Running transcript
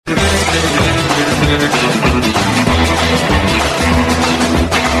Alrighty,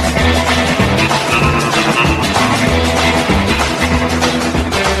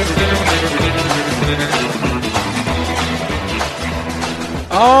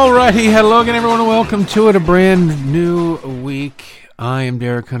 hello again, everyone, and welcome to it, a brand new week. I am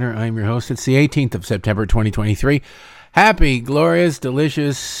Derek Hunter. I am your host. It's the 18th of September, 2023. Happy, glorious,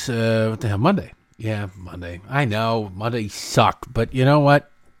 delicious, what the hell, Monday. Yeah, Monday. I know, Monday sucked, but you know what?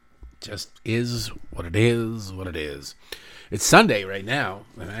 Just is what it is, what it is. It's Sunday right now,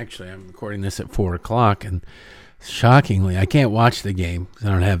 and actually I'm recording this at 4 o'clock, and shockingly, I can't watch the game because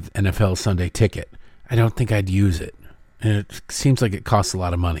I don't have NFL Sunday ticket. I don't think I'd use it. And it seems like it costs a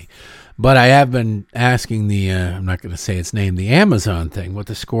lot of money. But I have been asking the, I'm not going to say its name, the Amazon thing, what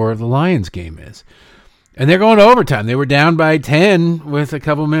the score of the Lions game is. And they're going to overtime. They were down by 10 with a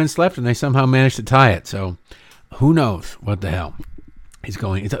couple minutes left, and they somehow managed to tie it. So who knows what the hell is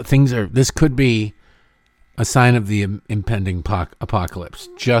going. This could be a sign of the impending apocalypse.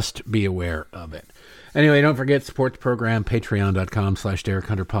 Just be aware of it. Anyway, don't forget, support the program, patreon.com/Derek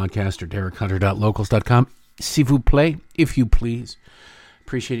Hunter Podcast or DerekHunter.locals.com. S'il vous plaît, if you please.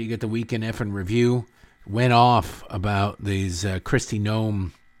 Appreciate it. You get the Weekend Effing Review. Went off about these Kristi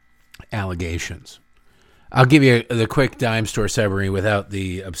Noem allegations. I'll give you the quick dime store summary without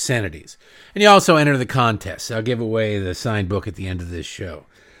the obscenities. And you also enter the contest. I'll give away the signed book at the end of this show.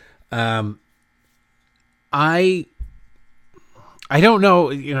 I don't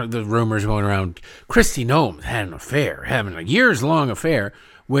know, the rumors going around. Kristi Noem had an affair, having a years-long affair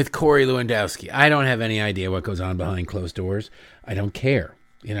with Corey Lewandowski. I don't have any idea what goes on behind closed doors. I don't care.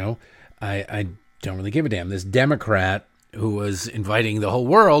 I don't really give a damn. This Democrat who was inviting the whole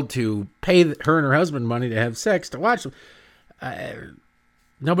world to pay her and her husband money to have sex to watch them.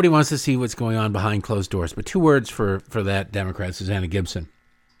 Nobody wants to see what's going on behind closed doors. But two words for that Democrat, Susanna Gibson,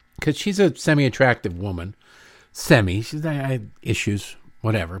 because she's a semi-attractive woman. She's had issues,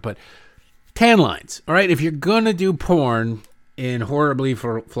 whatever. But tan lines, all right? If you're going to do porn in horribly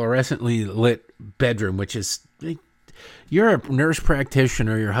fluorescently lit bedroom, which is, you're a nurse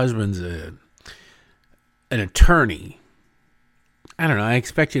practitioner, your husband's an attorney. I don't know. I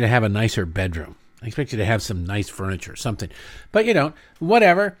expect you to have a nicer bedroom. I expect you to have some nice furniture, something. But you don't.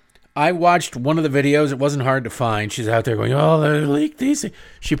 Whatever. I watched one of the videos. It wasn't hard to find. She's out there going, "Oh, they leaked these."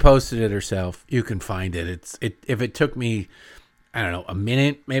 She posted it herself. You can find it. If it took me, I don't know, a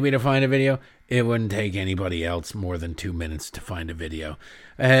minute maybe to find a video, it wouldn't take anybody else more than 2 minutes to find a video.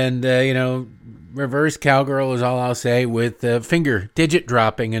 And, reverse cowgirl is all I'll say, with finger digit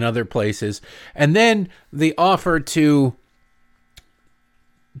dropping in other places. And then the offer to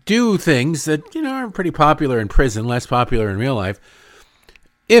do things that, are pretty popular in prison, less popular in real life,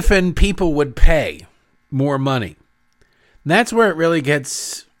 if and people would pay more money. That's where it really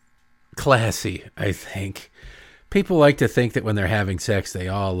gets classy, I think. People like to think that when they're having sex, they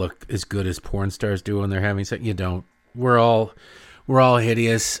all look as good as porn stars do when they're having sex. You don't. We're all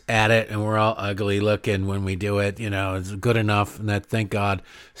hideous at it, and we're all ugly looking when we do it. It's good enough, and that, thank God,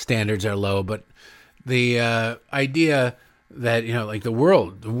 standards are low. But the idea that, like the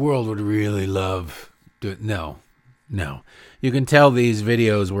world would really love to, no. You can tell these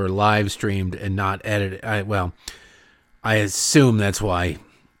videos were live streamed and not edited. I assume that's why.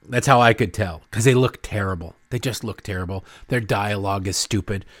 That's how I could tell, because they look terrible. They just look terrible. Their dialogue is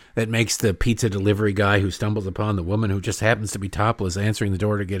stupid. That makes the pizza delivery guy who stumbles upon the woman who just happens to be topless answering the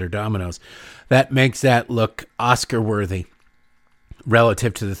door to get her Domino's, that makes that look Oscar-worthy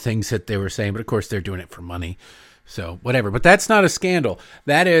relative to the things that they were saying. But, of course, they're doing it for money. So, whatever. But that's not a scandal.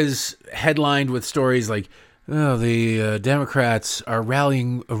 That is headlined with stories like, oh, the Democrats are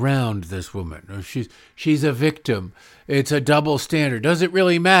rallying around this woman. Or she's a victim. It's a double standard. Does it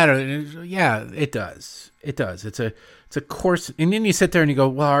really matter? Yeah, it does. It does. It's a coarse. And then you sit there and you go,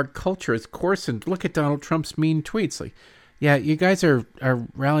 well, our culture is coarse. And look at Donald Trump's mean tweets. Like, yeah, you guys are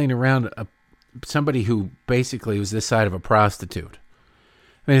rallying around somebody who basically was this side of a prostitute.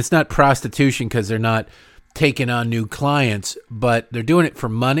 I mean, it's not prostitution because they're not taking on new clients, but they're doing it for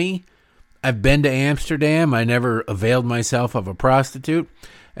money. I've been to Amsterdam. I never availed myself of a prostitute,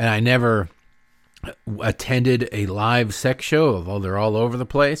 and I never attended a live sex show, although they're all over the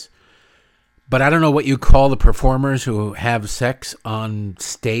place. But I don't know what you call the performers who have sex on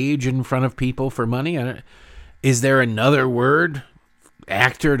stage in front of people for money. Is there another word?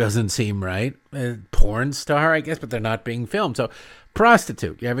 Actor doesn't seem right. Porn star, I guess, but they're not being filmed. So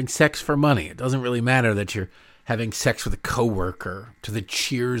prostitute, you're having sex for money. It doesn't really matter that you're having sex with a coworker to the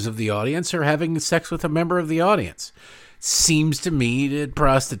cheers of the audience or having sex with a member of the audience. Seems to me that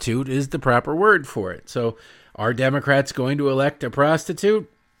prostitute is the proper word for it. So are Democrats going to elect a prostitute?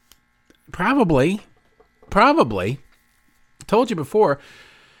 Probably. Told you before,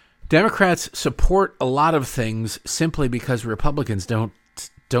 Democrats support a lot of things simply because Republicans don't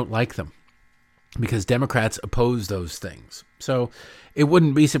like them, because Democrats oppose those things. So it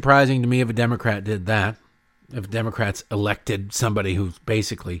wouldn't be surprising to me if a Democrat did that, if Democrats elected somebody who's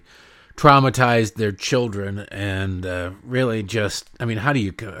basically traumatized their children and really just, I mean, how do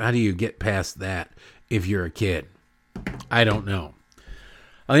you get past that if you're a kid? I don't know.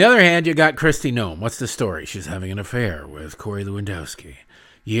 On the other hand, you got Kristi Noem. What's the story? She's having an affair with Corey Lewandowski.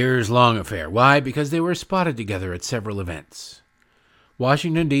 Years-long affair. Why? Because they were spotted together at several events.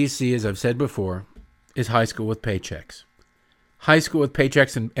 Washington, D.C., as I've said before, is high school with paychecks. High school with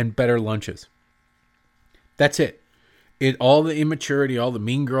paychecks and better lunches. That's it. All the immaturity, all the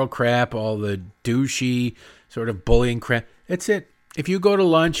mean girl crap, all the douchey sort of bullying crap. That's it. If you go to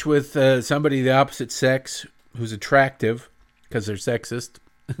lunch with somebody of the opposite sex who's attractive, because they're sexist,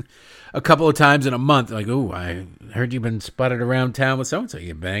 a couple of times in a month, like, oh, I heard you've been spotted around town with so-and-so.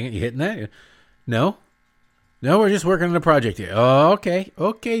 You banging? You hitting that? No, we're just working on a project here. Oh,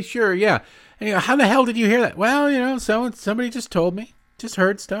 okay, sure, yeah. And how the hell did you hear that? Well, somebody just told me. Just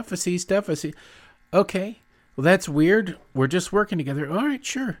heard stuff. I see stuff. Okay. Well, that's weird. We're just working together. All right,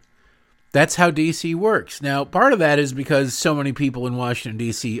 sure. That's how D.C. works. Now, part of that is because so many people in Washington,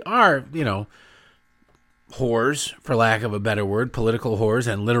 D.C. are, whores, for lack of a better word, political whores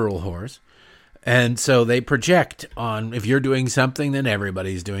and literal whores. And so they project on, if you're doing something, then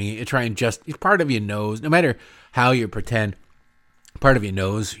everybody's doing it. You try and part of you knows, no matter how you pretend, part of you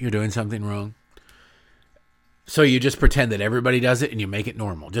knows you're doing something wrong. So you just pretend that everybody does it and you make it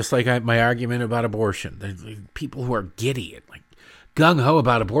normal. Just like my argument about abortion. There's people who are giddy and like gung-ho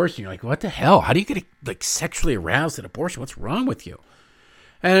about abortion. You're like, what the hell? How do you get like sexually aroused at abortion? What's wrong with you?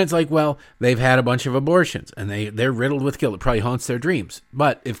 And it's like, well, they've had a bunch of abortions and they're riddled with guilt. It probably haunts their dreams.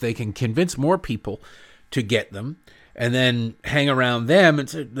 But if they can convince more people to get them and then hang around them, and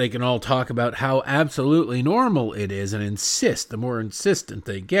so they can all talk about how absolutely normal it is and insist. The more insistent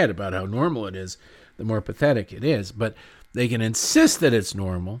they get about how normal it is, the more pathetic it is. But they can insist that it's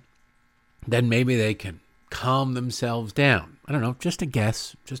normal, then maybe they can calm themselves down. I don't know, just a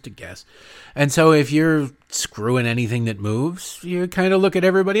guess. And so if you're screwing anything that moves, you kind of look at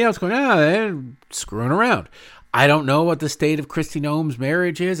everybody else going, they're screwing around. I don't know what the state of Kristi Noem's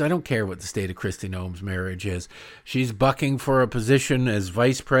marriage is. I don't care what the state of Kristi Noem's marriage is. She's bucking for a position as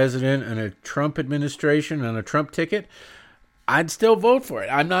vice president in a Trump administration on a Trump ticket. I'd still vote for it.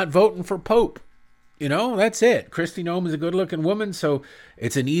 I'm not voting for Pope. That's it. Kristi Noem is a good-looking woman, so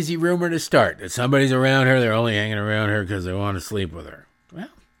it's an easy rumor to start. If somebody's around her, they're only hanging around her because they want to sleep with her. Well,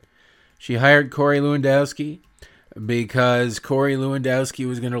 she hired Corey Lewandowski because Corey Lewandowski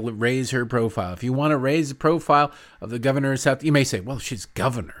was going to raise her profile. If you want to raise the profile of the governor of South, you may say, well, she's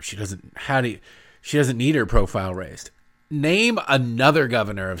governor. She doesn't need her profile raised. Name another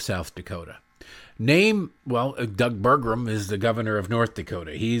governor of South Dakota. Doug Burgum is the governor of North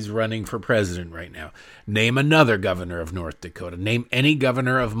Dakota. He's running for president right now. Name another governor of North Dakota. Name any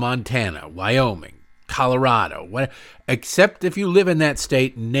governor of Montana, Wyoming, Colorado, except if you live in that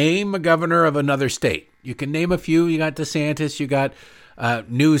state, name a governor of another state. You can name a few. You got DeSantis, you got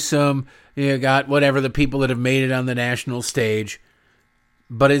Newsom, you got whatever, the people that have made it on the national stage.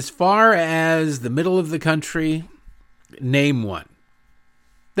 But as far as the middle of the country, name one.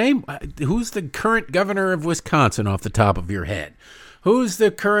 Who's the current governor of Wisconsin off the top of your head? Who's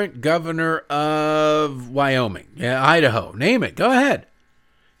the current governor of Wyoming? Yeah, Idaho. Name it. Go ahead.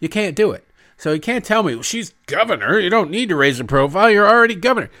 You can't do it. So you can't tell me, well, she's governor. You don't need to raise a profile. You're already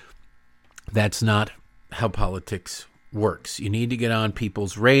governor. That's not how politics works. You need to get on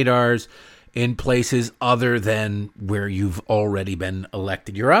people's radars in places other than where you've already been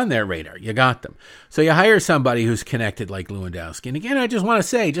elected. You're on their radar. You got them. So you hire somebody who's connected like Lewandowski. And again, I just want to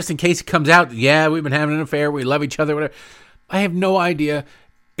say, just in case it comes out, yeah, we've been having an affair, we love each other, whatever. I have no idea.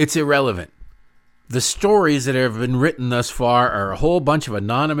 It's irrelevant. The stories that have been written thus far are a whole bunch of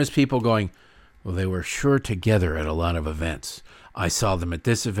anonymous people going, well, they were sure together at a lot of events. I saw them at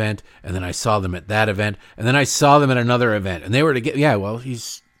this event, and then I saw them at that event, and then I saw them at another event. And they were together. Yeah, well,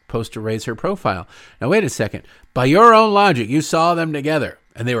 he's supposed to raise her profile. Now, wait a second. By your own logic, you saw them together,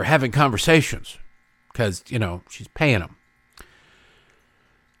 and they were having conversations because, she's paying them.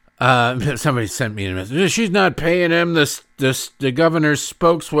 Somebody sent me a message. She's not paying him. The governor's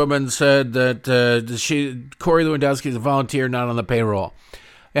spokeswoman said that Corey Lewandowski is a volunteer, not on the payroll.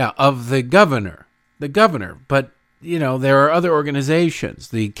 Yeah, of the governor. But, there are other organizations.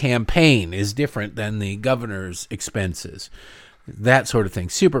 The campaign is different than the governor's expenses. That sort of thing.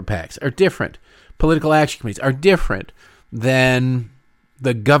 Super PACs are different. Political action committees are different than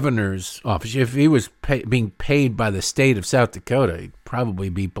the governor's office, if he was being paid by the state of South Dakota, it'd probably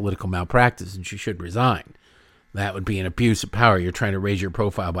be political malpractice and she should resign. That would be an abuse of power. You're trying to raise your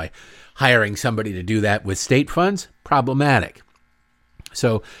profile by hiring somebody to do that with state funds? Problematic.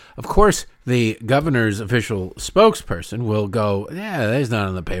 So, of course, the governor's official spokesperson will go, yeah, that's not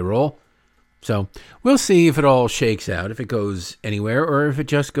on the payroll. So we'll see if it all shakes out, if it goes anywhere or if it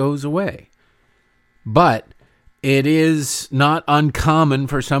just goes away. But it is not uncommon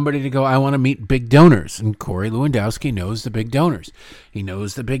for somebody to go, I want to meet big donors. And Corey Lewandowski knows the big donors. He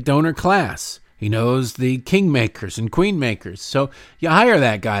knows the big donor class. He knows the kingmakers and queenmakers. So you hire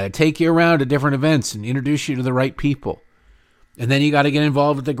that guy to take you around to different events and introduce you to the right people. And then you got to get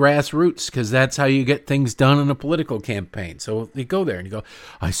involved with the grassroots because that's how you get things done in a political campaign. So you go there and you go,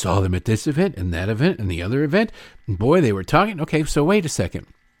 I saw them at this event and that event and the other event. And boy, they were talking. Okay, so wait a second.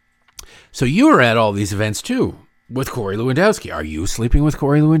 So you were at all these events too with Corey Lewandowski. Are you sleeping with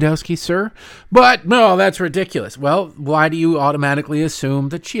Corey Lewandowski, sir? But no, that's ridiculous. Well, why do you automatically assume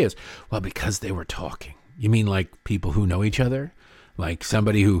that she is? Well, because they were talking. You mean like people who know each other? Like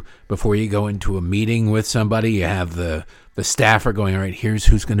somebody who, before you go into a meeting with somebody, you have the staffer going, all right, here's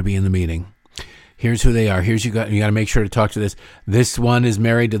who's going to be in the meeting. Here's who they are. Here's you got to make sure to talk to this. This one is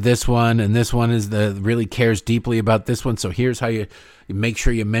married to this one, and this one is really cares deeply about this one. So here's how you make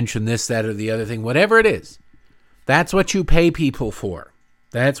sure you mention this, that, or the other thing. Whatever it is, that's what you pay people for.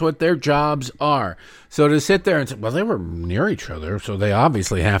 That's what their jobs are. So to sit there and say, well, they were near each other, so they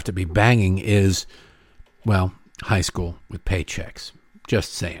obviously have to be banging is, well, high school with paychecks.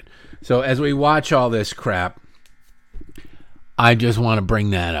 Just saying. So as we watch all this crap, I just want to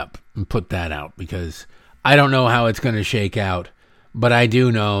bring that up and put that out because I don't know how it's going to shake out, but I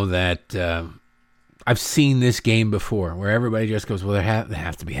do know that I've seen this game before where everybody just goes, well, they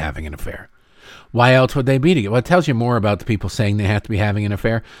have to be having an affair. Why else would they be together? Well, it tells you more about the people saying they have to be having an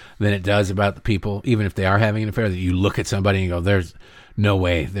affair than it does about the people, even if they are having an affair, that you look at somebody and go, there's no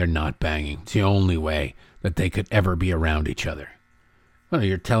way they're not banging. It's the only way that they could ever be around each other. Well,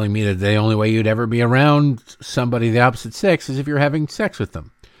 you're telling me that the only way you'd ever be around somebody of the opposite sex is if you're having sex with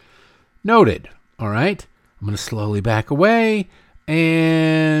them. Noted. All right. I'm going to slowly back away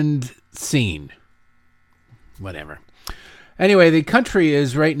and scene. Whatever. Anyway, the country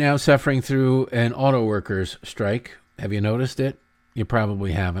is right now suffering through an auto workers strike. Have you noticed it? You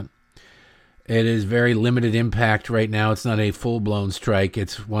probably haven't. It is very limited impact right now. It's not a full-blown strike.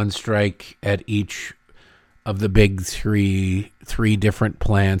 It's one strike at each of the big three different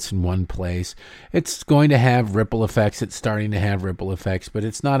plants in one place. It's going to have ripple effects. It's starting to have ripple effects, but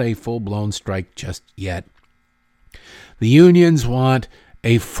it's not a full-blown strike just yet. The unions want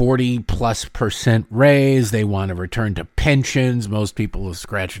a 40+% raise. They want to return to pensions. Most people are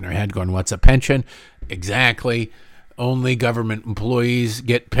scratching their head going, what's a pension? Exactly. Only government employees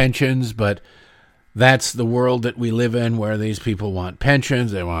get pensions, but that's the world that we live in where these people want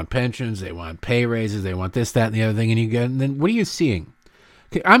pensions, they want pay raises, they want this, that, and the other thing. And then what are you seeing?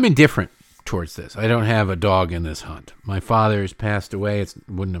 Okay, I'm indifferent towards this. I don't have a dog in this hunt. My father has passed away. It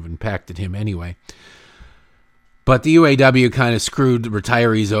wouldn't have impacted him anyway. But the UAW kind of screwed the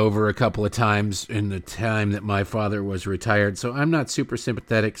retirees over a couple of times in the time that my father was retired. So I'm not super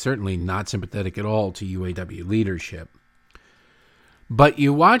sympathetic, certainly not sympathetic at all to UAW leadership. But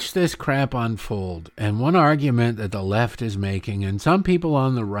you watch this crap unfold, and one argument that the left is making, and some people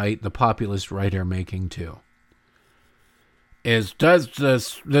on the right, the populist right, are making too, is does the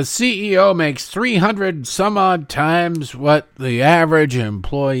CEO makes 300 some odd times what the average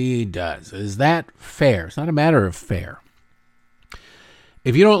employee does. Is that fair? It's not a matter of fair.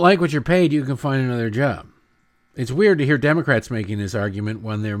 If you don't like what you're paid, you can find another job. It's weird to hear Democrats making this argument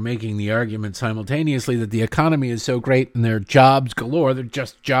when they're making the argument simultaneously that the economy is so great and there are jobs galore. They're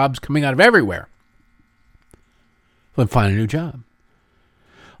just jobs coming out of everywhere. Then find a new job.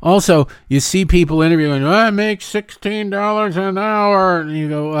 Also, you see people interviewing, I make $16 an hour. And you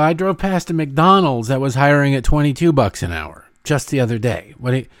go, I drove past a McDonald's that was hiring at $22 an hour just the other day.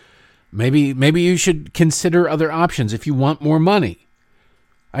 Maybe you should consider other options if you want more money.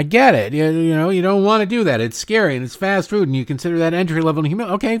 I get it. You know, you don't want to do that. It's scary and it's fast food and you consider that entry level.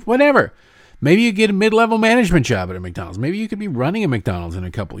 Okay, whatever. Maybe you get a mid-level management job at a McDonald's. Maybe you could be running a McDonald's in a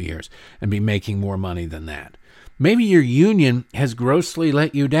couple of years and be making more money than that. Maybe your union has grossly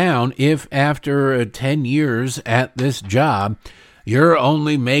let you down if after 10 years at this job, you're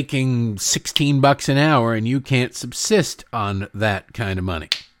only making $16 an hour and you can't subsist on that kind of money.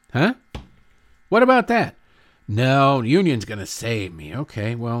 Huh? What about that? No, the union's going to save me.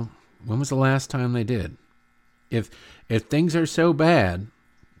 Okay, well, when was the last time they did? If things are so bad,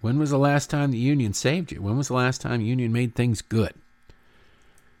 when was the last time the union saved you? When was the last time the union made things good?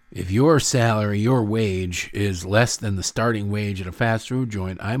 If your salary, your wage, is less than the starting wage at a fast food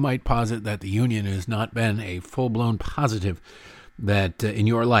joint, I might posit that the union has not been a full-blown positive that in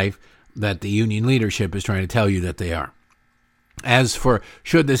your life that the union leadership is trying to tell you that they are. As for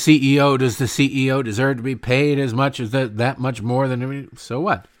does the CEO deserve to be paid as much as that much more than, so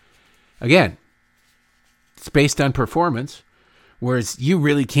what? Again, it's based on performance, whereas you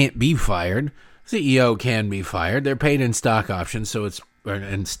really can't be fired. CEO can be fired. They're paid in stock options, so it's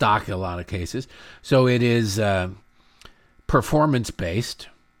in stock in a lot of cases. So it is performance-based,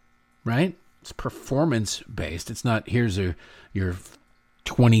 right? It's performance-based. It's not, here's your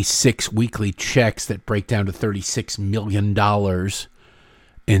 26 weekly checks that break down to $36 million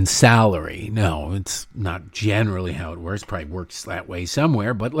in salary. No, it's not generally how it works. Probably works that way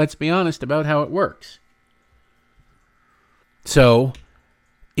somewhere, but let's be honest about how it works. So,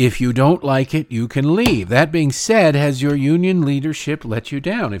 if you don't like it, you can leave. That being said, has your union leadership let you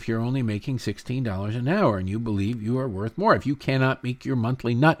down if you're only making $16 an hour and you believe you are worth more? If you cannot make your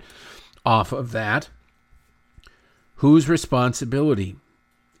monthly nut off of that, whose responsibility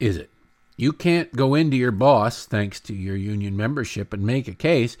is it? You can't go into your boss, thanks to your union membership, and make a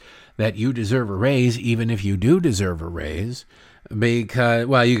case that you deserve a raise, even if you do deserve a raise. Because,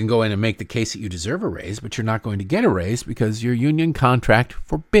 well, you can go in and make the case that you deserve a raise, but you're not going to get a raise because your union contract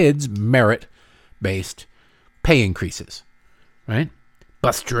forbids merit-based pay increases, right?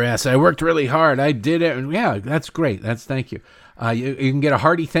 Bust your ass. I worked really hard. I did it. Yeah, that's great. Thank you. You can get a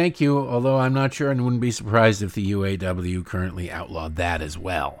hearty thank you, although I'm not sure and wouldn't be surprised if the UAW currently outlawed that as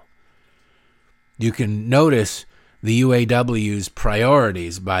well. You can notice the UAW's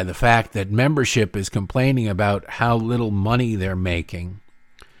priorities by the fact that membership is complaining about how little money they're making.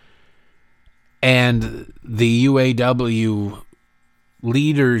 And the UAW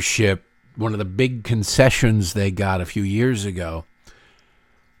leadership, one of the big concessions they got a few years ago,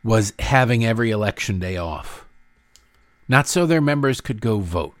 was having every election day off. Not so their members could go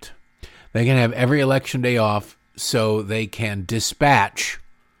vote. They can have every election day off so they can dispatch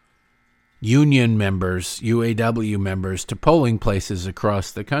union members, UAW members, to polling places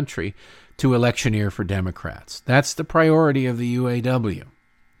across the country to electioneer for Democrats. That's the priority of the UAW.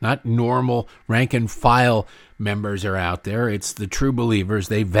 Not normal rank and file members are out there. It's the true believers.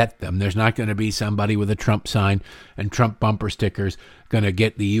 They vet them. There's not going to be somebody with a Trump sign and Trump bumper stickers going to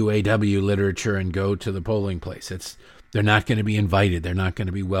get the UAW literature and go to the polling place. They're not going to be invited. They're not going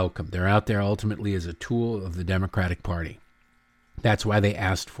to be welcomed. They're out there ultimately as a tool of the Democratic Party. That's why they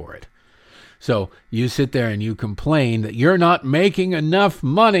asked for it. So you sit there and you complain that you're not making enough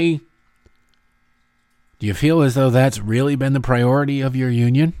money. Do you feel as though that's really been the priority of your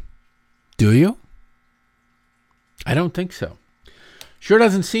union? Do you? I don't think so. Sure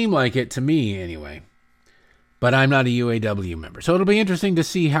doesn't seem like it to me anyway. But I'm not a UAW member. So it'll be interesting to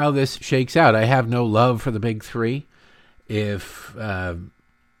see how this shakes out. I have no love for the big three. If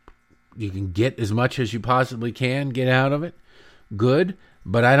you can get as much as you possibly can get out of it, good.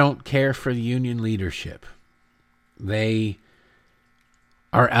 But I don't care for the union leadership. They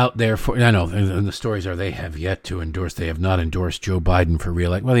are out there for, I know, and the stories are they have yet to endorse, they have not endorsed Joe Biden for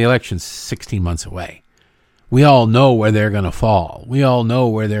re-election. Well, the election's 16 months away. We all know where they're going to fall. We all know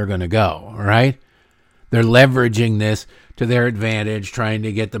where they're going to go, all right? They're leveraging this to their advantage, trying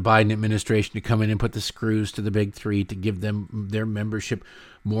to get the Biden administration to come in and put the screws to the big three to give them their membership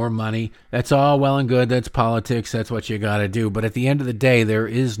more money. That's all well and good. That's politics. That's what you got to do. But at the end of the day, there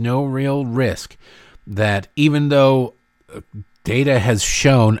is no real risk that even though data has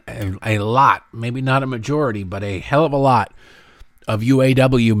shown a lot, maybe not a majority, but a hell of a lot of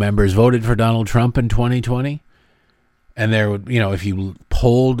UAW members voted for Donald Trump in 2020. And there would, if you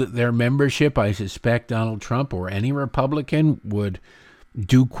polled their membership, I suspect Donald Trump or any Republican would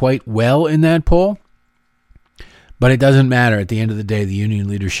do quite well in that poll. But it doesn't matter. At the end of the day, the union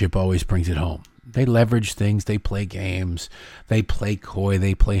leadership always brings it home. They leverage things. They play games. They play coy.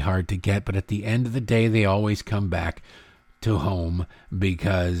 They play hard to get. But at the end of the day, they always come back to home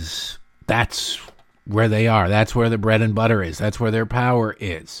because that's where they are. That's where the bread and butter is. That's where their power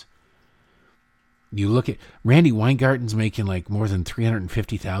is. You look at Randy Weingarten's making like more than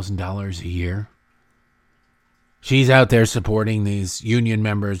 $350,000 a year. She's out there supporting these union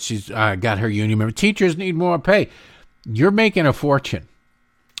members. She's got her union member. Teachers need more pay. You're making a fortune.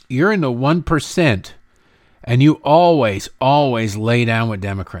 You're in the 1%, and you always lay down with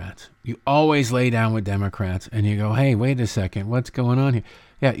Democrats. You always lay down with Democrats, and you go, hey, wait a second, what's going on here?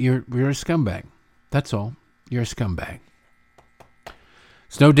 Yeah, you're a scumbag. That's all. You're a scumbag.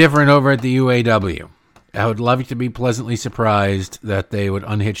 It's no different over at the UAW. I would love to be pleasantly surprised that they would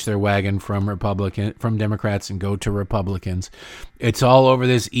unhitch their wagon from Democrats and go to Republicans. It's all over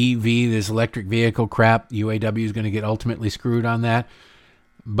this EV, this electric vehicle crap. UAW is going to get ultimately screwed on that.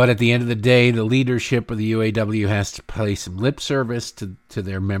 But at the end of the day, the leadership of the UAW has to pay some lip service to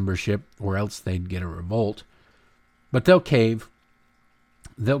their membership, or else they'd get a revolt. But they'll cave.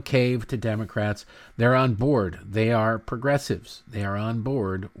 They'll cave to Democrats. They're on board. They are progressives. They are on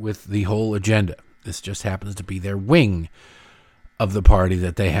board with the whole agenda. This just happens to be their wing of the party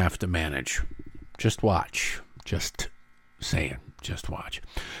that they have to manage. Just watch. Just saying. Just watch.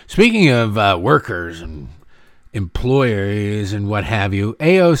 Speaking of workers and employers and what have you,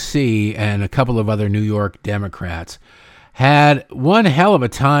 AOC and a couple of other New York Democrats had one hell of a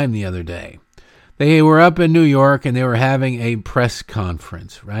time the other day. They were up in New York and they were having a press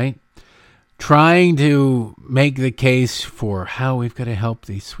conference, right? Trying to make the case for how we've got to help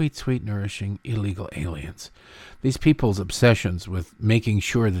these sweet, sweet, nourishing illegal aliens. These people's obsessions with making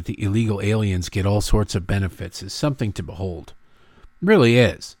sure that the illegal aliens get all sorts of benefits is something to behold. It really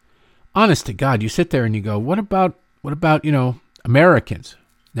is. Honest to God, you sit there and you go, what about, Americans?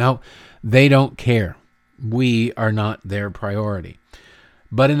 No, they don't care. We are not their priority.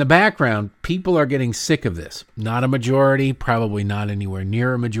 But in the background, people are getting sick of this. Not a majority, probably not anywhere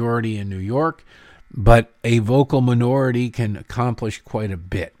near a majority in New York, but a vocal minority can accomplish quite a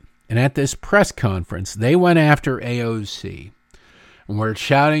bit. And at this press conference, they went after AOC and were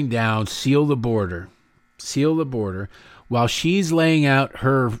shouting down, seal the border, while she's laying out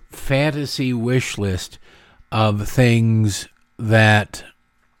her fantasy wish list of things that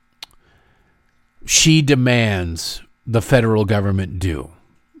she demands the federal government do.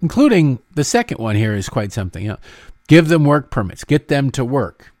 Including the second one here is quite something else. Give them work permits. Get them to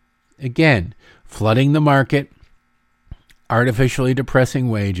work. Again, flooding the market, artificially depressing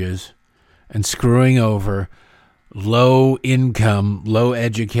wages, and screwing over low income, low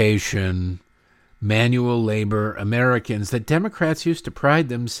education, manual labor Americans that Democrats used to pride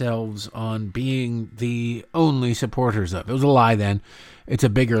themselves on being the only supporters of. It was a lie then. It's a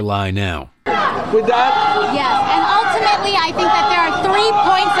bigger lie now. With that? Yes, and ultimately I think that there are 3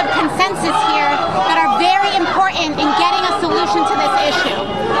 points of consensus here that are very important in getting a solution to this issue.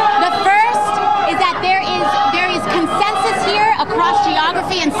 The first is that there is consensus here across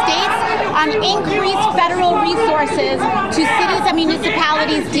geography and states on increased federal resources to cities and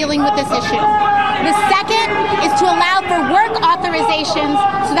municipalities dealing with this issue. The second is to allow for work authorizations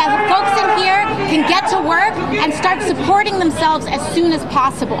so that the folks in here can get to work and start supporting themselves as soon as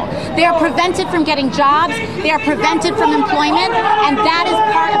possible. They are prevented from getting jobs, they are prevented from employment, and that is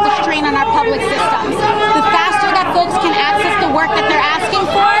part of the strain on our public systems. The faster that folks can access the work that they're asking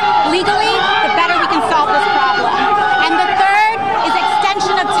for legally, the better we can solve this problem. And the third is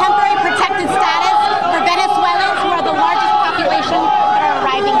extension of temporary protected status for Venezuelans, who are the largest population that are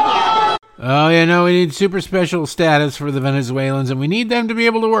arriving here. Oh, we need super special status for the Venezuelans, and we need them to be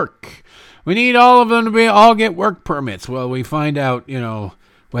able to work. We need all of them to all get work permits. Well, we find out,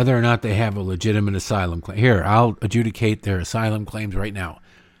 whether or not they have a legitimate asylum claim. Here, I'll adjudicate their asylum claims right now.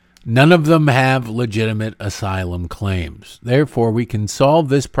 None of them have legitimate asylum claims. Therefore, we can solve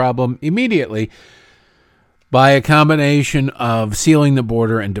this problem immediately by a combination of sealing the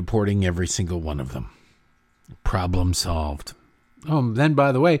border and deporting every single one of them. Problem solved. Oh, then,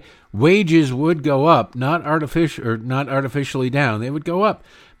 by the way, wages would go up, not artificially down. They would go up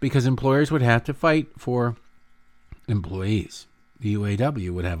because employers would have to fight for employees. The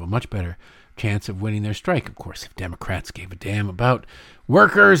UAW would have a much better chance of winning their strike, of course, if Democrats gave a damn about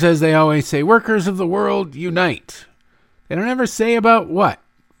workers, as they always say, workers of the world, unite. They don't ever say about what.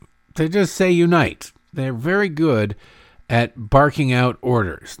 They just say unite. They're very good at barking out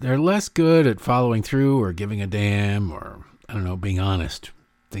orders. They're less good at following through or giving a damn or, being honest,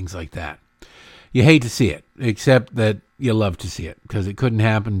 things like that. You hate to see it, except that you love to see it because it couldn't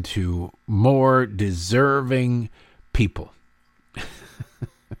happen to more deserving people.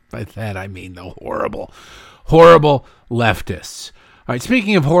 By that, I mean the horrible, horrible leftists. All right,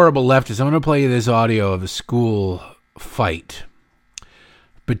 speaking of horrible leftists, I'm going to play you this audio of a school fight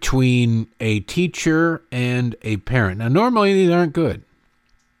between a teacher and a parent. Now, normally these aren't good,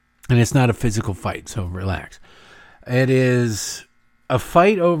 and it's not a physical fight, so relax. It is a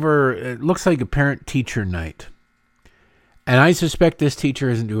fight over, it looks like a parent-teacher night. And I suspect this teacher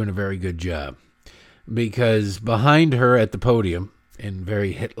isn't doing a very good job because behind her at the podium, in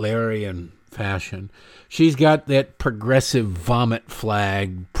very Hitlerian fashion, she's got that progressive vomit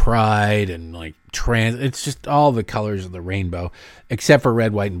flag, pride, and it's just all the colors of the rainbow, except for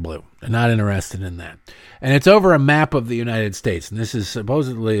red, white, and blue. I'm not interested in that. And it's over a map of the United States. And this is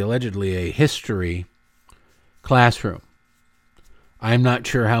allegedly a history classroom. I'm not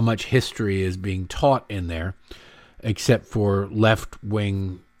sure how much history is being taught in there, except for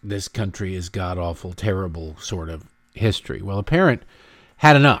left-wing, this country is god-awful, terrible sort of history. Well, a parent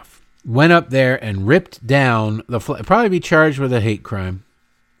had enough, went up there and ripped down the flag. Probably be charged with a hate crime,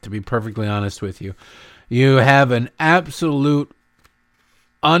 to be perfectly honest with you. You have an absolute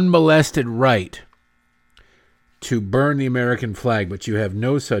unmolested right to burn the American flag, but you have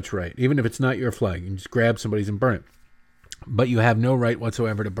no such right, even if it's not your flag. You can just grab somebody's and burn it. But you have no right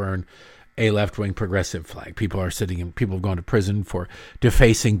whatsoever to burn a left-wing progressive flag. People have gone to prison for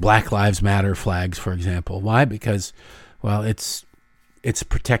defacing Black Lives Matter flags, for example. Why? Because, well, it's a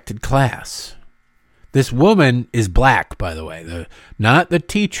protected class. This woman is black, by the way, not the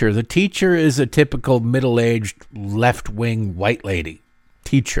teacher. The teacher is a typical middle-aged left-wing white lady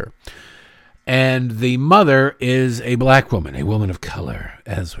teacher. And the mother is a black woman, a woman of color,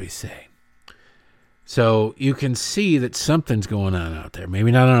 as we say. So you can see that something's going on out there.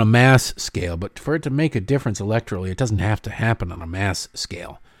 Maybe not on a mass scale, but for it to make a difference electorally, it doesn't have to happen on a mass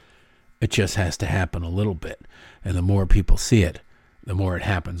scale. It just has to happen a little bit. And the more people see it, the more it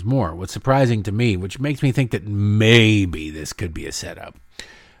happens more. What's surprising to me, which makes me think that maybe this could be a setup.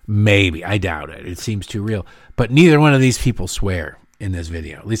 Maybe. I doubt it. It seems too real. But neither one of these people swear in this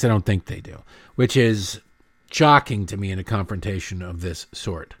video. At least I don't think they do. Which is shocking to me in a confrontation of this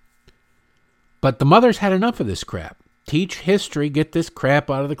sort. But the mother's had enough of this crap. Teach history, get this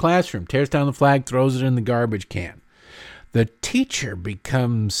crap out of the classroom. Tears down the flag, throws it in the garbage can. The teacher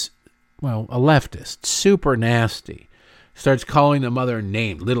becomes, well, a leftist, super nasty. Starts calling the mother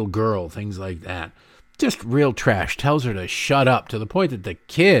named, little girl, things like that. Just real trash. Tells her to shut up to the point that the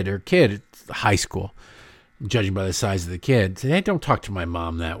kid, it's high school, judging by the size of the kid, said, hey, don't talk to my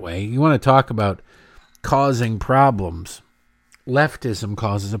mom that way. You want to talk about causing problems. Leftism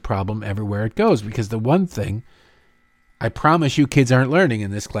causes a problem everywhere it goes, because the one thing I promise you kids aren't learning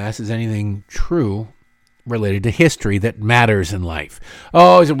in this class is anything true related to history that matters in life.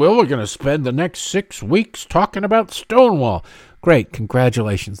 Oh, well, we're going to spend the next 6 weeks talking about Stonewall. Great,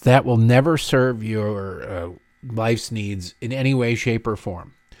 congratulations. That will never serve your life's needs in any way, shape, or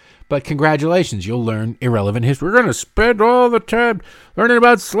form. But congratulations, you'll learn irrelevant history. We're going to spend all the time learning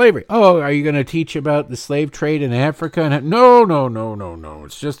about slavery. Oh, are you going to teach about the slave trade in Africa? No.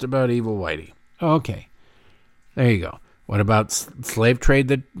 It's just about evil Whitey. Okay, there you go. What about slave trade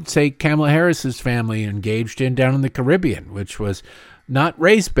that, say, Kamala Harris's family engaged in down in the Caribbean, which was not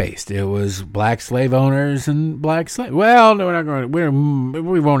race-based? It was black slave owners and black slaves. Well, no, we're not going to.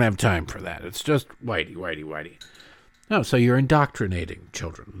 We won't have time for that. It's just Whitey. Oh, so you're indoctrinating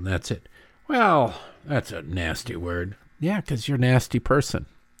children, and that's it. Well, that's a nasty word. Yeah, because you're a nasty person.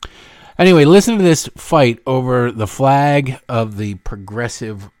 Anyway, listen to this fight over the flag of the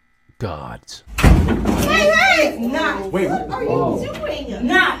progressive gods. Hey! Not. Wait, what are you doing?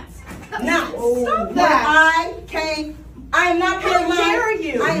 Not. Stop that. I am not paying my. How dare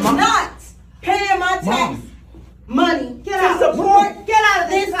you? I am not paying my tax money to support. Get out of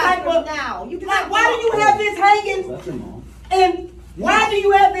this type of now. You why do you have this hanging? And why do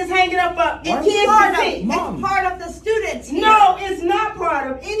you have this hanging up? It's part of the students. Here. No, it's not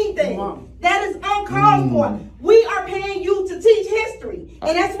part of anything. Mom. That is uncalled for. We are paying you to teach history,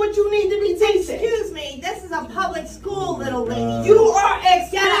 and that's what you need to be teaching. Excuse me, this is a public school, little lady. You are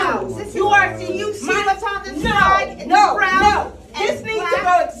excused. You are. Do you see what's on this flag? No. This needs to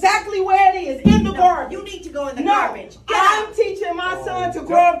go exactly where it is, in the garbage. You need to go in the garbage. I'm teaching my son to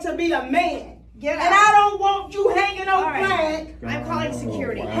grow up to be a man. And I don't want you hanging on the flag. I'm calling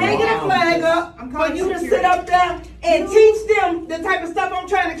security. Hanging the flag up for you to sit up there and teach them the type of stuff I'm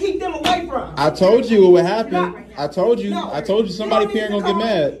trying to keep them away from. I told you what would happen. I told you somebody parent gonna get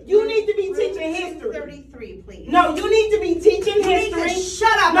mad. You need to be teaching history. 33, please. No, you need to be teaching history.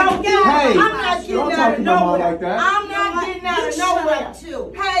 Shut up. No, hey, I'm not getting out of nowhere. Like that. I'm not getting out of nowhere.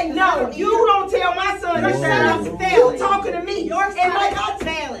 Hey, no, you don't tell my son to shut up. You talking to me. Your son is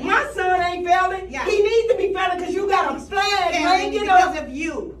failing. My son ain't failing. Yeah. He needs to be failing because you got a flag hanging up because of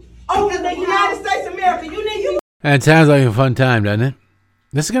you. Over the United States of America. You need to. That sounds like a fun time, doesn't it?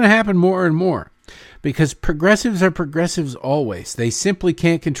 This is going to happen more and more because progressives are progressives always. They simply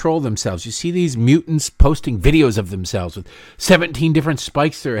can't control themselves. You see these mutants posting videos of themselves with 17 different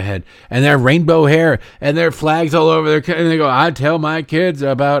spikes to their head and their rainbow hair and their flags all over their, and they go, I tell my kids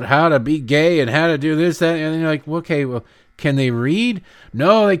about how to be gay and how to do this, that, and you're like, okay, well, can they read?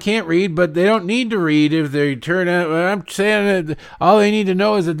 No, they can't read, but they don't need to read if they turn out. I'm saying that all they need to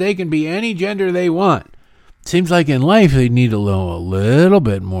know is that they can be any gender they want. Seems like in life they need to know a little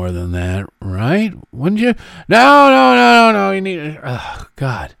bit more than that, right? Wouldn't you? No. You need. Oh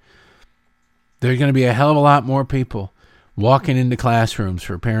God. There's going to be a hell of a lot more people walking into classrooms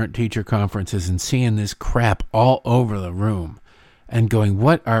for parent-teacher conferences and seeing this crap all over the room and going,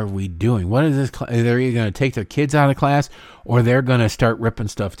 what are we doing? What is this? They're either going to take their kids out of class or they're going to start ripping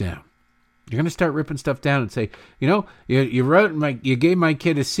stuff down. You're going to start ripping stuff down and say, you gave my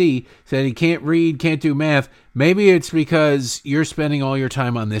kid a C, said he can't read, can't do math. Maybe it's because you're spending all your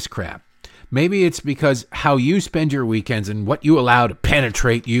time on this crap. Maybe it's because how you spend your weekends and what you allow to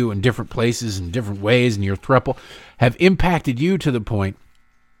penetrate you in different places and different ways and your throuple have impacted you to the point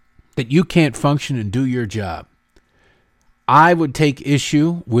that you can't function and do your job. I would take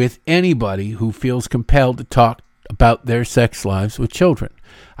issue with anybody who feels compelled to talk about their sex lives with children.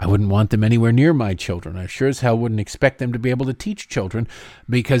 I wouldn't want them anywhere near my children. I sure as hell wouldn't expect them to be able to teach children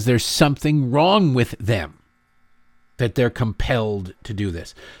because there's something wrong with them that they're compelled to do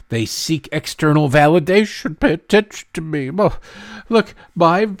this. They seek external validation. Pay attention to me. Well, look,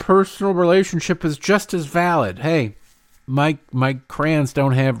 my personal relationship is just as valid. Hey, my crayons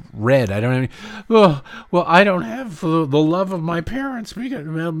don't have red. I don't have any. I don't have the love of my parents.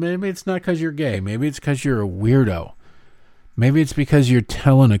 Well, maybe it's not because you're gay. Maybe it's because you're a weirdo. Maybe it's because you're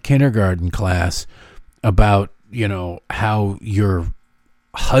telling a kindergarten class about, how your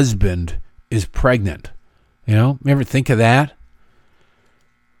husband is pregnant. You ever think of that?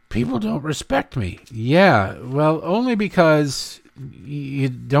 People don't respect me. Yeah, well, only because you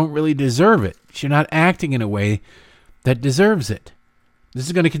don't really deserve it. You're not acting in a way that deserves it. This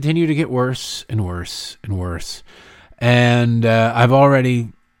is going to continue to get worse and worse and worse. And I've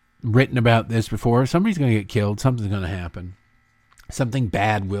already written about this before. Somebody's going to get killed. Something's going to happen. Something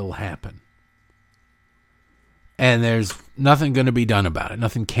bad will happen. And there's nothing going to be done about it.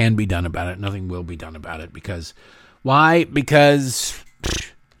 Nothing can be done about it. Nothing will be done about it. Because, why? Because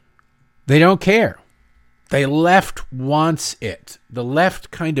they don't care. The left wants it. The left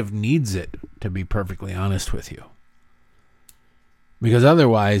kind of needs it, to be perfectly honest with you. Because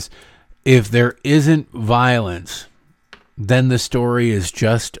otherwise, if there isn't violence, then the story is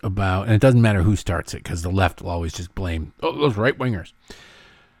just about, and it doesn't matter who starts it, because the left will always just blame, those right-wingers.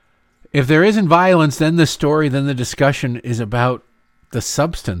 If there isn't violence, then the discussion is about the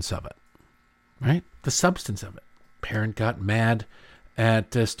substance of it, right? The substance of it. Parent got mad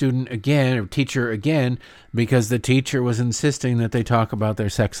at a student again, or teacher again, because the teacher was insisting that they talk about their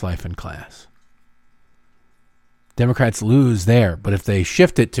sex life in class. Democrats lose there, but if they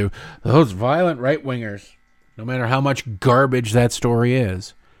shift it to those violent right-wingers, no matter how much garbage that story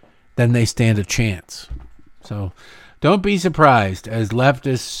is, then they stand a chance. So don't be surprised as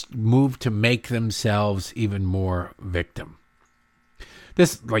leftists move to make themselves even more victim.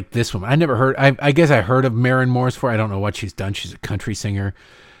 This woman, I never heard, I guess I heard of Maren Morris before. I don't know what she's done. She's a country singer.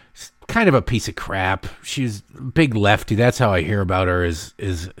 She's kind of a piece of crap. She's a big lefty. That's how I hear about her, is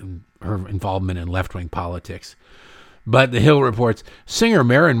her involvement in left-wing politics. But The Hill reports, singer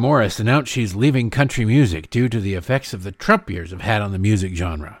Maren Morris announced she's leaving country music due to the effects of the Trump years have had on the music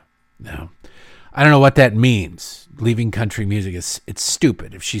genre. Now, I don't know what that means. Leaving country music it's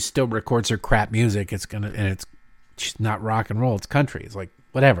stupid. If she still records her crap music, she's not rock and roll, it's country. It's like,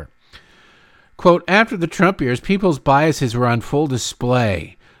 whatever. Quote, after the Trump years, people's biases were on full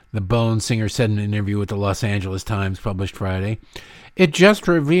display, the Bone singer said in an interview with the Los Angeles Times published Friday. It just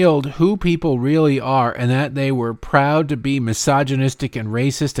revealed who people really are and that they were proud to be misogynistic and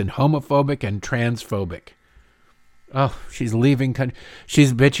racist and homophobic and transphobic. Oh, she's leaving country.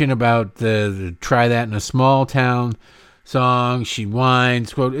 She's bitching about the Try That in a Small Town song. She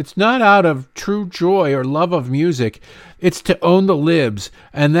whines, quote, it's not out of true joy or love of music. It's to own the libs.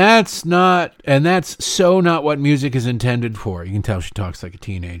 And that's so not what music is intended for. You can tell she talks like a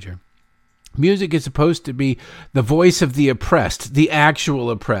teenager. Music is supposed to be the voice of the oppressed, the actual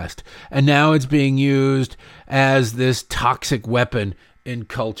oppressed. And now it's being used as this toxic weapon in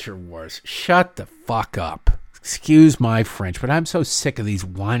culture wars. Shut the fuck up. Excuse my French, but I'm so sick of these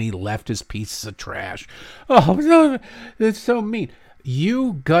whiny leftist pieces of trash. Oh, no, that's so mean.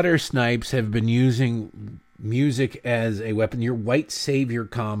 You gutter snipes have been using music as a weapon. Your white savior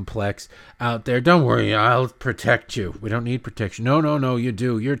complex out there. Don't worry, I'll protect you. We don't need protection. No, you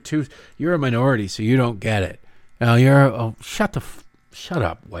do. You're a minority, so you don't get it. Now shut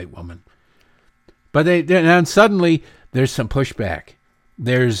up, white woman. But and suddenly there's some pushback.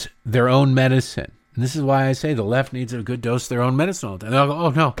 There's their own medicine. And this is why I say the left needs a good dose of their own medicine all the time. They'll go, oh,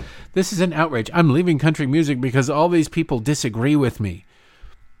 no, this is an outrage. I'm leaving country music because all these people disagree with me.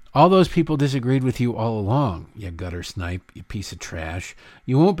 All those people disagreed with you all along, you gutter snipe, you piece of trash.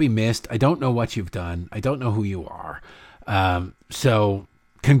 You won't be missed. I don't know what you've done. I don't know who you are. So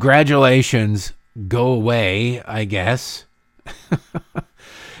congratulations. Go away, I guess.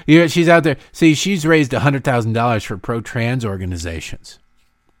 She's out there. See, she's raised $100,000 for pro-trans organizations.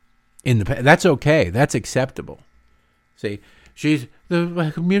 That's okay. That's acceptable. See,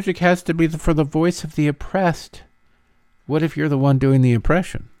 the music has to be for the voice of the oppressed. What if you're the one doing the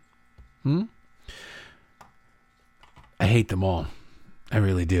oppression? I hate them all. I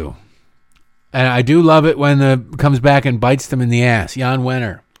really do. And I do love it when it comes back and bites them in the ass. Jan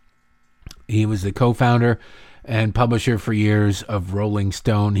Wenner. He was the co-founder and publisher for years of Rolling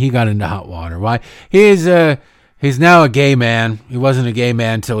Stone. He got into hot water. Why? He's now a gay man. He wasn't a gay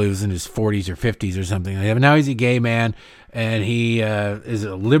man until he was in his 40s or 50s or something. Now he's a gay man, and he is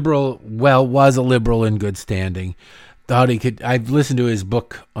a liberal. Well, was a liberal in good standing. Thought he could. I've listened to his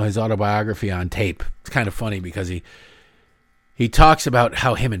book, his autobiography on tape. It's kind of funny because he talks about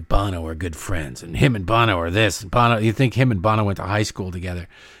how him and Bono are good friends, and him and Bono are this. And Bono, you think him and Bono went to high school together.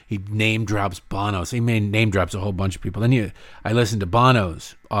 He name drops Bono. So he name drops a whole bunch of people. Then I listened to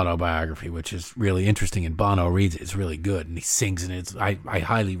Bono's autobiography, which is really interesting, and Bono reads it. It's really good, and he sings in it. I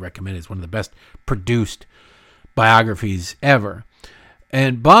highly recommend it. It's one of the best produced biographies ever.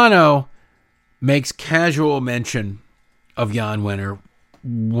 And Bono makes casual mention of Jan Wenner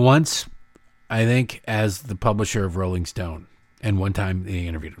once, I think, as the publisher of Rolling Stone. And one time he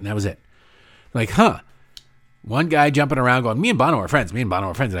interviewed him. That was it. Like, one guy jumping around going, me and Bono are friends. Me and Bono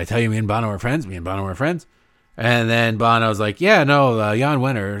are friends. Did I tell you me and Bono are friends? Me and Bono are friends. And then Bono's like, yeah, no, Jan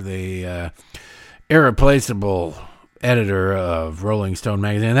Wenner, the irreplaceable editor of Rolling Stone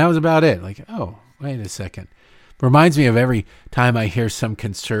magazine. And that was about it. Like, oh, wait a second. Reminds me of every time I hear some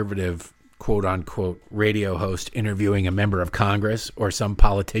conservative, quote-unquote, radio host interviewing a member of Congress or some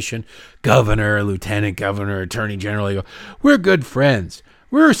politician, governor, lieutenant governor, attorney general. They go, we're good friends.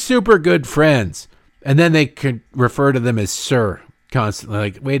 We're super good friends. And then they could refer to them as sir constantly.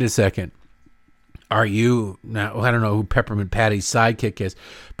 Like, wait a second. Are you, now, I don't know who Peppermint Patty's sidekick is,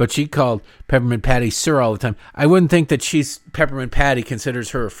 but she called Peppermint Patty sir all the time. I wouldn't think that Peppermint Patty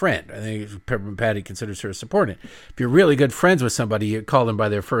considers her a friend. I think Peppermint Patty considers her a subordinate. If you're really good friends with somebody, you call them by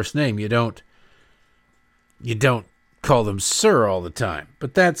their first name. You don't call them sir all the time.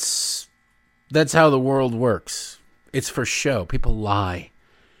 But that's how the world works. It's for show. People lie.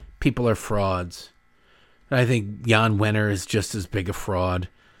 People are frauds. I think Jan Wenner is just as big a fraud.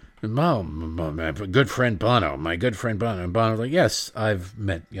 My good friend Bono. And Bono's like, yes, I've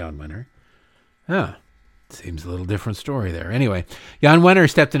met Jan Wenner. Seems a little different story there. Anyway, Jan Wenner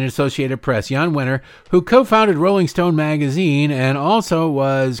stepped in Associated Press. Jan Wenner, who co-founded Rolling Stone magazine and also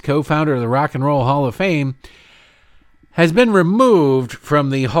was co-founder of the Rock and Roll Hall of Fame, has been removed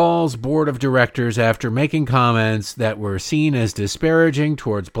from the Hall's board of directors after making comments that were seen as disparaging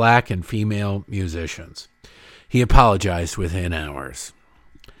towards black and female musicians. He apologized within hours.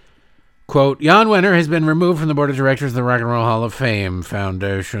 Quote, Jan Wenner has been removed from the board of directors of the Rock and Roll Hall of Fame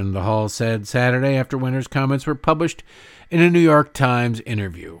Foundation, the Hall said Saturday after Wenner's comments were published in a New York Times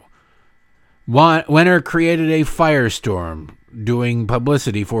interview. Wenner created a firestorm doing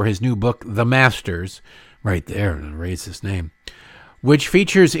publicity for his new book, The Masters, right there, a racist name, which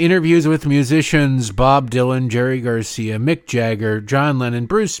features interviews with musicians Bob Dylan, Jerry Garcia, Mick Jagger, John Lennon,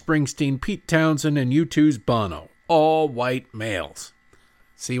 Bruce Springsteen, Pete Townsend, and U2's Bono, all white males.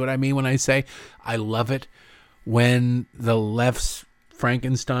 See what I mean when I say I love it when the left's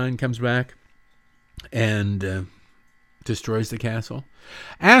Frankenstein comes back and destroys the castle?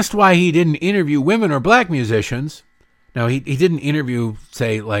 Asked why he didn't interview women or black musicians. Now, he didn't interview,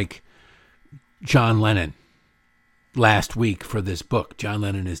 say, like John Lennon last week for this book. John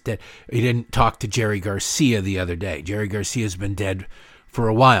Lennon is dead. He didn't talk to Jerry Garcia the other day. Jerry Garcia's been dead for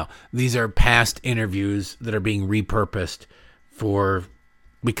a while. These are past interviews that are being repurposed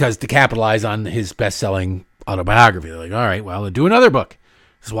because to capitalize on his best-selling autobiography. They're like, all right, well, do another book.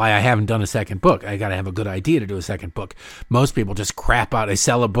 This is why I haven't done a second book. I got to have a good idea to do a second book. Most people just crap out. They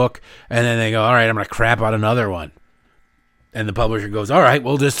sell a book, and then they go, all right, I'm going to crap out another one. And the publisher goes, all right,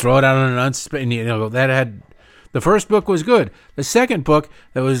 we'll just throw it out on an the first book was good. The second book,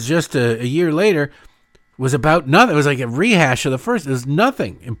 that was just a year later, was about nothing. It was like a rehash of the first. There's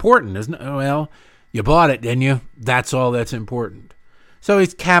nothing important. Well, you bought it, didn't you? That's all that's important. So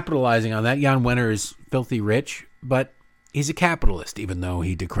he's capitalizing on that. Jan Wenner is filthy rich, but he's a capitalist, even though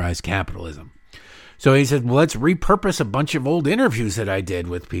he decries capitalism. So he said, well, let's repurpose a bunch of old interviews that I did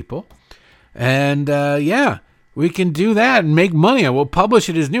with people. And, we can do that and make money. I will publish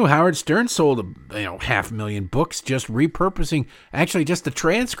it as new. Howard Stern sold 500,000 books just repurposing, actually just the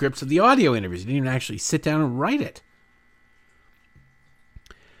transcripts of the audio interviews. He didn't even actually sit down and write it.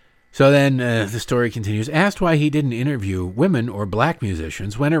 So then the story continues. Asked why he didn't interview women or black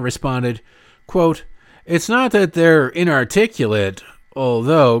musicians, Wenner responded, quote, it's not that they're inarticulate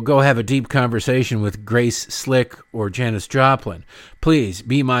Although, go have a deep conversation with Grace Slick or Janis Joplin. Please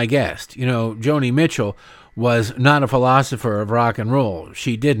be my guest. You know, Joni Mitchell was not a philosopher of rock and roll.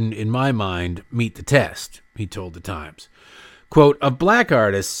 She didn't, in my mind, meet the test, he told the Times. Quote, of black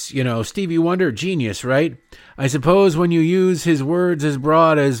artists, you know, Stevie Wonder, genius, right? I suppose when you use his words as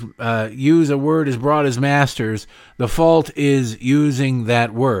broad as, use a word as broad as Masters, the fault is using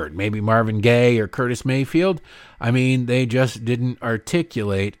that word. Maybe Marvin Gaye or Curtis Mayfield. I mean, they just didn't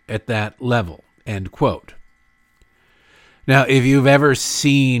articulate at that level, end quote. Now, if you've ever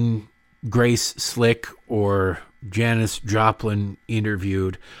seen Grace Slick or Janis Joplin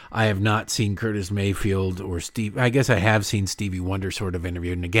interviewed, I have not seen Curtis Mayfield or Steve. I guess I have seen Stevie Wonder sort of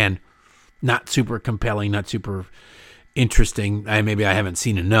interviewed. And again, not super compelling, not super interesting. Maybe I haven't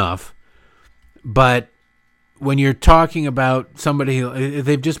seen enough. But when you're talking about somebody,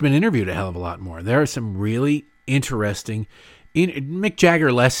 they've just been interviewed a hell of a lot more. There are some really interesting, Mick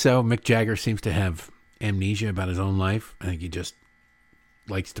Jagger less so. Mick Jagger seems to have amnesia about his own life. I think he just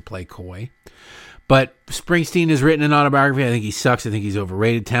likes to play coy. But Springsteen has written an autobiography. I think he sucks. I think he's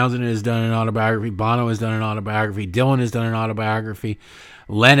overrated. Townsend has done an autobiography. Bono has done an autobiography. Dylan has done an autobiography.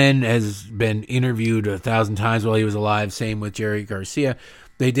 Lennon has been interviewed 1,000 times while he was alive. Same with Jerry Garcia.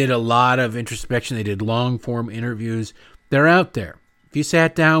 They did a lot of introspection. They did long-form interviews. They're out there. If you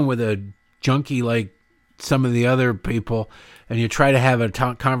sat down with a junkie like some of the other people and you try to have a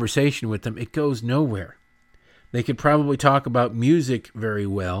conversation with them, it goes nowhere. They could probably talk about music very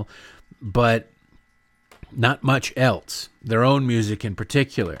well, but not much else, their own music in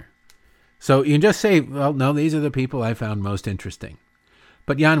particular. So you can just say, well, no, these are the people I found most interesting.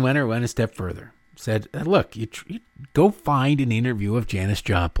 But Jan Wenner went a step further, said, look, you go find an interview of Janis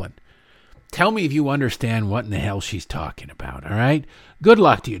Joplin. Tell me if you understand what in the hell she's talking about, all right? Good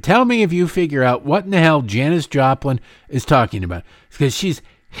luck to you. Tell me if you figure out what in the hell Janis Joplin is talking about. Because she's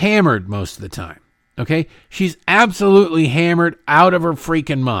hammered most of the time, okay? She's absolutely hammered out of her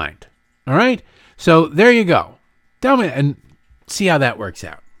freaking mind, all right? So there you go. Tell me and see how that works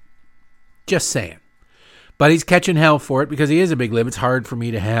out. Just saying. But he's catching hell for it because he is a big lib. It's hard for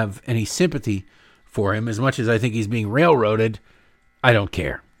me to have any sympathy for him. As much as I think he's being railroaded, I don't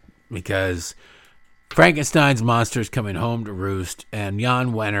care. Because Frankenstein's monster's coming home to roost, and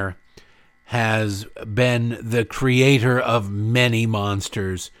Jan Wenner has been the creator of many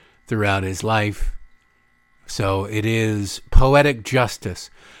monsters throughout his life. So it is poetic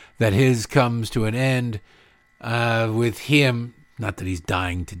justice that his comes to an end with him. Not that he's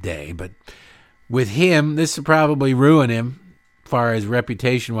dying today, but with him, this will probably ruin him as far as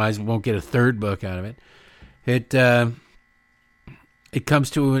reputation-wise. We won't get a third book out of it. It comes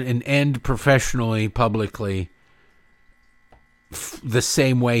to an end professionally, publicly, the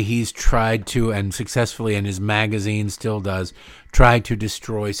same way he's tried to, and successfully, and his magazine still does, try to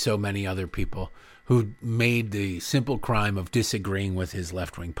destroy so many other people who made the simple crime of disagreeing with his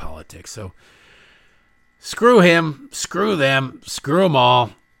left-wing politics. So screw him, screw them, screw them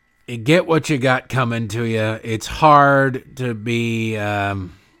all. You get what you got coming to you. It's hard to be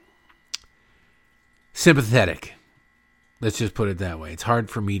sympathetic. Let's just put it that way. It's hard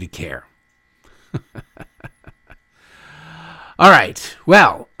for me to care. All right.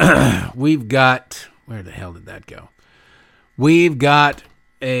 Well, we've got... Where the hell did that go? We've got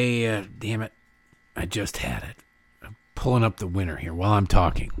a... damn it. I just had it. I'm pulling up the winner here while I'm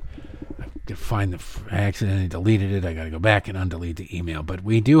talking. I can find I accidentally deleted it. I got to go back and undelete the email. But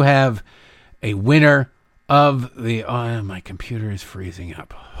we do have a winner of the... Oh, my computer is freezing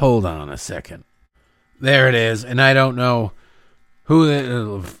up. Hold on a second. There it is. And I don't know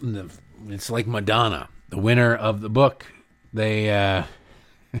who... it's like Madonna. The winner of the book. It's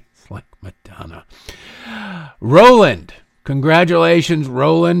like Madonna. Roland. Congratulations,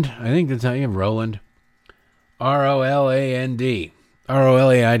 Roland. I think that's how you have Roland. Roland.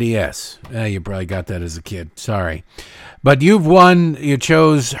 Rolaids. You probably got that as a kid. Sorry. But you've won. You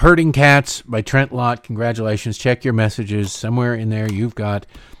chose Herding Cats by Trent Lott. Congratulations. Check your messages. Somewhere in there you've got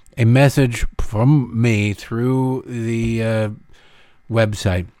a message from me through the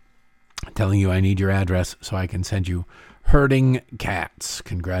website telling you I need your address so I can send you Herding Cats.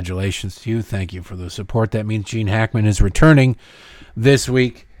 Congratulations to you. Thank you for the support. That means Gene Hackman is returning this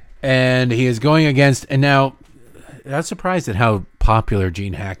week, and he is going against... And now, I was surprised at how popular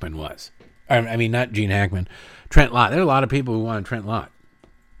Gene Hackman was. I mean, not Gene Hackman. Trent Lott. There are a lot of people who wanted Trent Lott.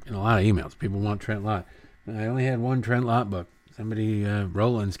 In a lot of emails, people want Trent Lott. I only had one Trent Lott book. Somebody,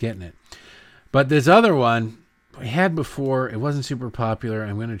 Roland's getting it. But this other one I had before. It wasn't super popular.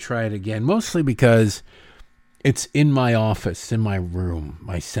 I'm going to try it again, mostly because it's in my office, in my room,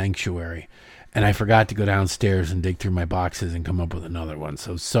 my sanctuary. and I forgot to go downstairs and dig through my boxes and come up with another one.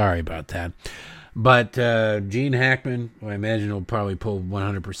 So sorry about that. But Gene Hackman, who I imagine will probably pull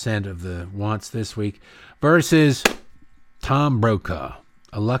 100% of the wants this week, versus Tom Brokaw,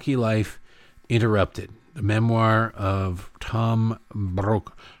 A Lucky Life Interrupted, the memoir of Tom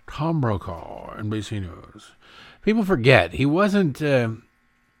Brokaw, NBC News. People forget he wasn't,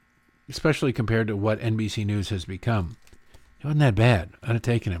 especially compared to what NBC News has become. It wasn't that bad. I'd have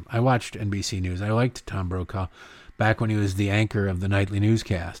taken him. I watched NBC News. I liked Tom Brokaw back when he was the anchor of the nightly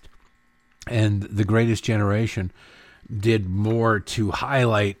newscast. And The Greatest Generation did more to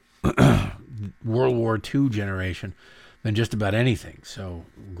highlight World War II generation than just about anything. So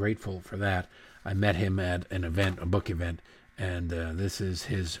grateful for that. I met him at an event, a book event, and this is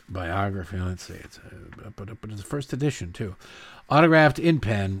his biography. Let's see, it's the first edition too, autographed in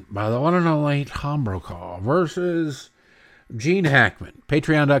pen by the one and only Tom Brokaw versus Gene Hackman.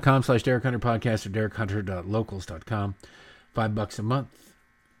 Patreon.com/Derek Hunter Podcast or DerekHunter.locals.com. $5 a month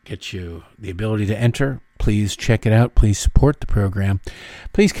gets you the ability to enter. Please check it out. Please support the program.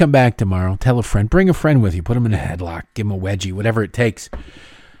 Please come back tomorrow. Tell a friend. Bring a friend with you. Put them in a headlock. Give them a wedgie. Whatever it takes.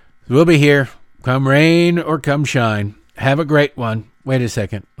 We'll be here. Come rain or come shine. Have a great one. Wait a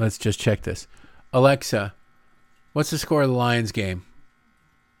second. Let's just check this. Alexa, what's the score of the Lions game?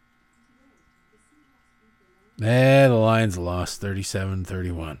 The Lions lost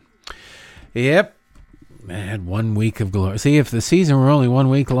 37-31. Yep. They had 1 week of glory. See, if the season were only 1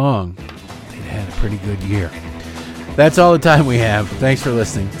 week long, they'd had a pretty good year. That's all the time we have. Thanks for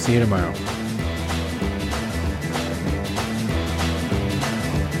listening. See you tomorrow.